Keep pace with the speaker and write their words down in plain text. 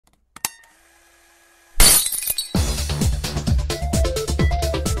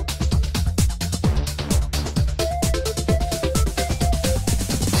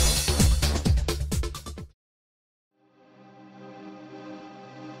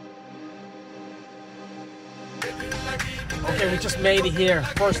Okay, we just made it here.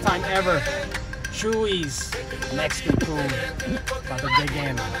 First time ever. Chuys, Mexican food. About to dig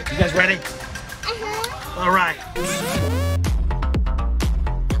in. You guys ready? All right.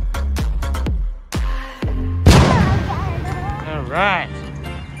 All right.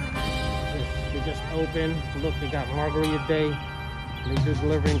 We just opened. Look, they got Margarita Day. They do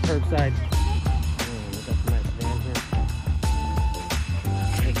delivering curbside. Look at the nice van here.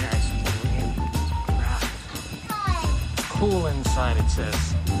 Hey guys, cool inside it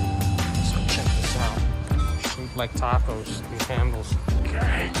says. Let's go check this out. Shaped like tacos, these handles.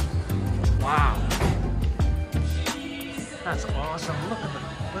 Okay. Wow. That's awesome.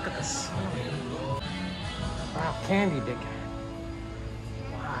 Look at the ceiling. Wow, candy big.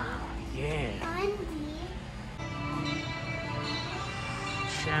 Wow, yeah.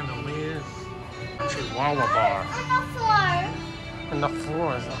 Chandeliers. Chihuahua bar. On the floor. And the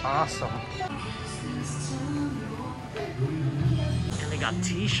floor is awesome. And they got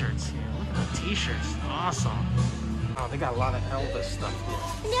t-shirts here. Look at the t-shirts. Awesome. Oh, they got a lot of Elvis stuff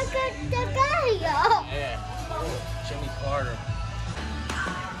here. Look at the guy. Yeah. Jimmy Carter.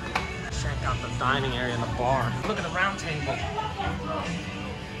 Check out the dining area and the bar. Look at the round table.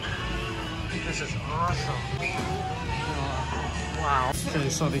 This is awesome. Wow. Okay,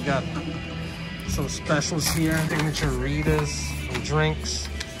 so they got some specials here. Signature Ritas, some drinks.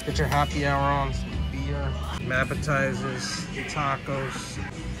 Get your happy hour on, some beer. Some appetizers, tacos,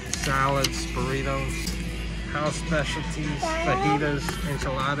 salads, burritos. House specialties, fajitas,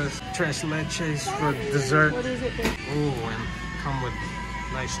 enchiladas, tres leches for dessert. What is it, babe? Ooh, and come with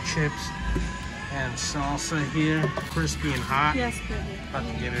nice chips and salsa here, crispy and hot. Yes, baby. About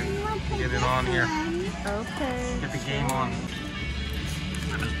to get it on here. Okay. Get the game on.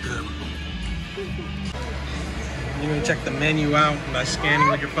 That is good. You can check the menu out by scanning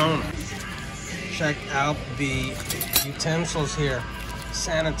with your phone. Check out the utensils here.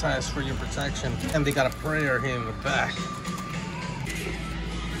 Sanitize for your protection. And they got a prayer here in the back.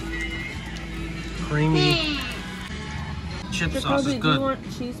 Creamy. Chip sauce is Do good. you want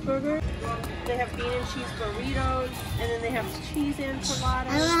cheeseburger? They have bean and cheese burritos, and then they have cheese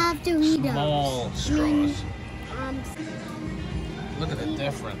enchiladas. I don't have to read them. Small straws. Look at the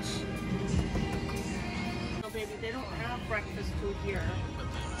difference. No, baby, they don't have breakfast food here.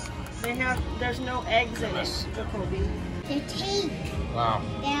 There's no eggs in it, Jacoby. They take. Wow.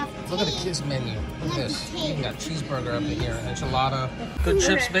 They have Look at the kids menu. Look at this. You got cheeseburger up in here, enchilada. Good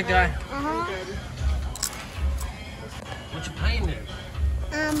chips, big guy. Uh-huh. What you playing there?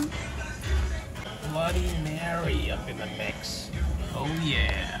 Bloody Mary up in the mix. Oh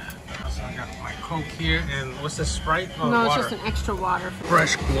yeah. So I got my Coke here, and what's this, Sprite? Oh, No, it's water. just an extra water.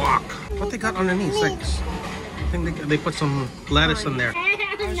 Fresh guac. What they got underneath? Like, I think they put some lettuce in there.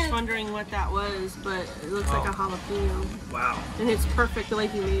 I was wondering what that was, but it looks like a jalapeno. Wow. And it's perfect the way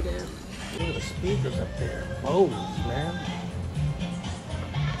he made it. Look at the speakers up there. Oh, man.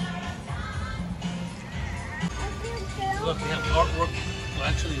 Look, we have artwork, well,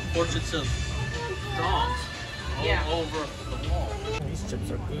 actually portraits of dogs all over the wall. These chips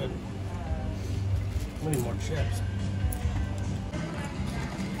are good. We need more chips.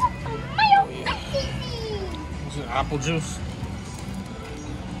 Is it apple juice?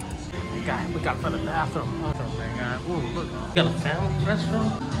 We got for the bathroom. Ooh, look. We got a family restroom?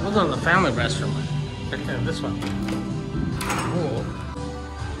 We're going to the family restroom. Right there, this one. Ooh.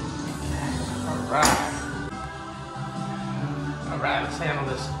 Alright. Alright, let's handle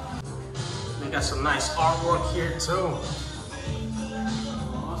this. We got some nice artwork here too.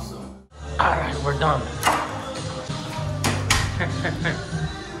 Awesome. Alright, we're done.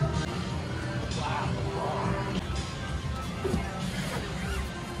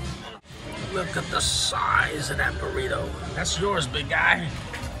 Look at the size of that burrito. That's yours, big guy.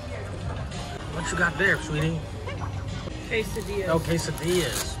 What you got there, sweetie? Quesadillas. Oh,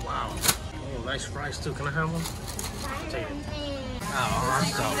 quesadillas. Wow. Oh, nice fries too. Can I have one? Take it. Oh,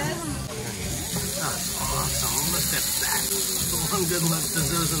 awesome. That's awesome. Look at that. One good look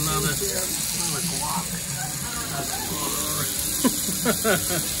deserves another. Look, guac. That's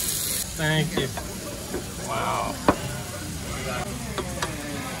Thank you. Wow.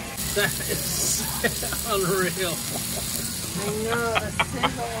 That is unreal. I know, the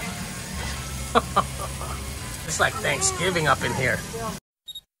symbol. It's like Thanksgiving up in here.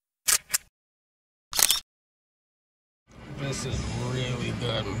 This is really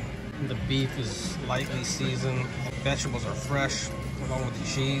good. The beef is lightly seasoned. The vegetables are fresh, along with the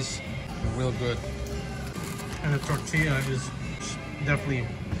cheese. They're real good. And the tortilla is definitely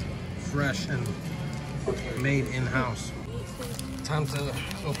fresh and made in-house. Time to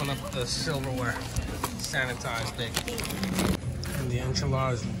open up the silverware. sanitized it. And the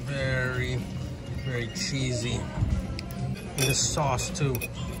enchilada is very, very cheesy. And the sauce too,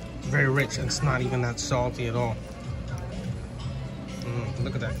 very rich. It's not even that salty at all.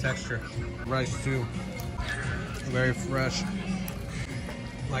 Look at that texture. Rice too, very fresh,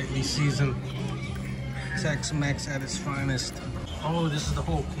 lightly seasoned. Tex-Mex at its finest. Oh, this is the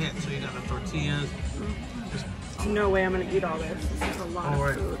whole kit. So you got the tortillas. There's no way I'm gonna eat all this. This is a lot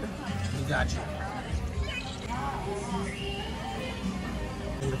of food. We got you.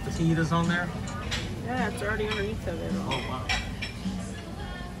 And the fajitas on there? Yeah, it's already underneath of it all. Oh, wow.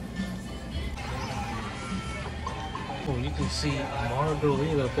 Oh, you can see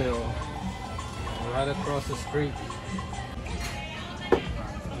Margaritaville right across the street.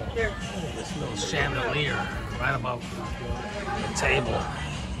 Here. This little chandelier right above the table.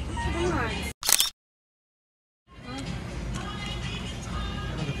 Come on.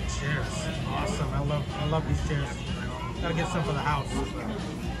 Look at the chairs. Awesome. I love these chairs. Gotta get some for the house.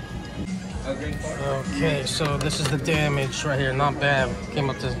 Okay, so this is the damage right here. Not bad. Came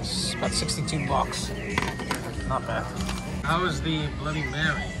up to about 62 bucks. Not bad. How is the Bloody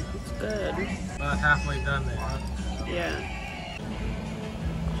Mary? It's good. About halfway done there, huh? Yeah.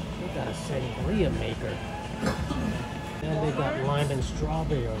 They got a sangria maker. And they got lime and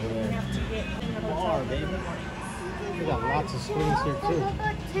strawberry over there. Bar, baby. They got lots of screens here too.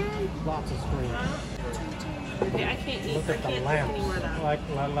 Lots of screens. Okay, I can't eat. Look at the I lamps.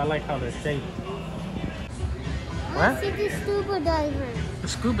 I like how they're shaped. What? See the scuba diver. The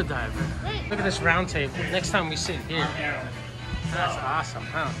scuba diver. Look at this round table. Next time we sit here. That's awesome,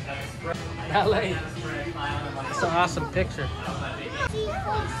 huh? Ballet. That's an awesome picture.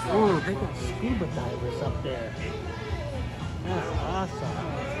 Ooh, they got scuba divers up there. That's awesome.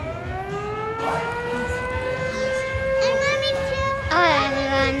 Hi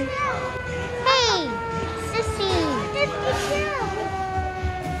everyone. Hey, Sissy.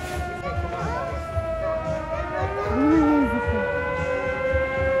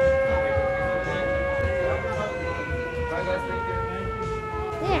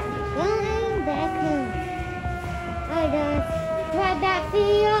 Yeah, going back home. Alright guys, try that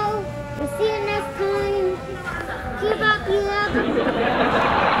video. We'll see you next time. Keep up, you up.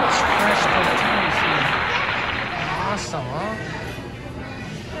 Fresh tortillas here. Awesome, huh?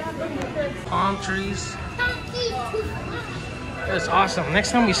 Palm trees. That's awesome.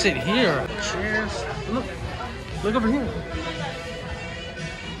 Next time we sit here. Cheers. Look over here.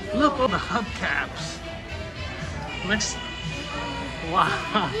 Look at the hubcaps. Next. Wow.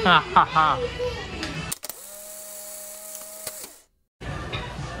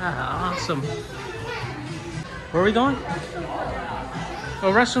 Awesome. Where are we going?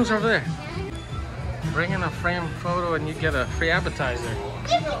 Oh, restrooms are over there. Bring in a framed photo and you get a free appetizer.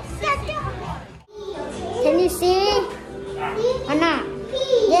 Can you see? Or not?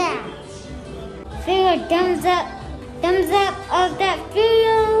 Yeah. Feel a thumbs up of that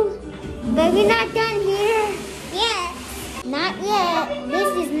video. But we're not done here. Yet. Not yet.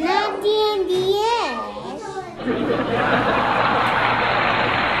 This is not the end yet.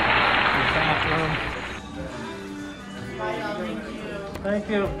 Thank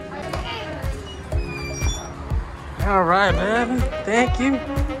you. All right, baby. Thank you.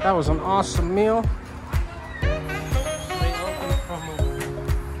 That was an awesome meal. They open from,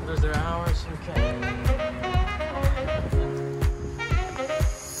 what is their hours? Okay.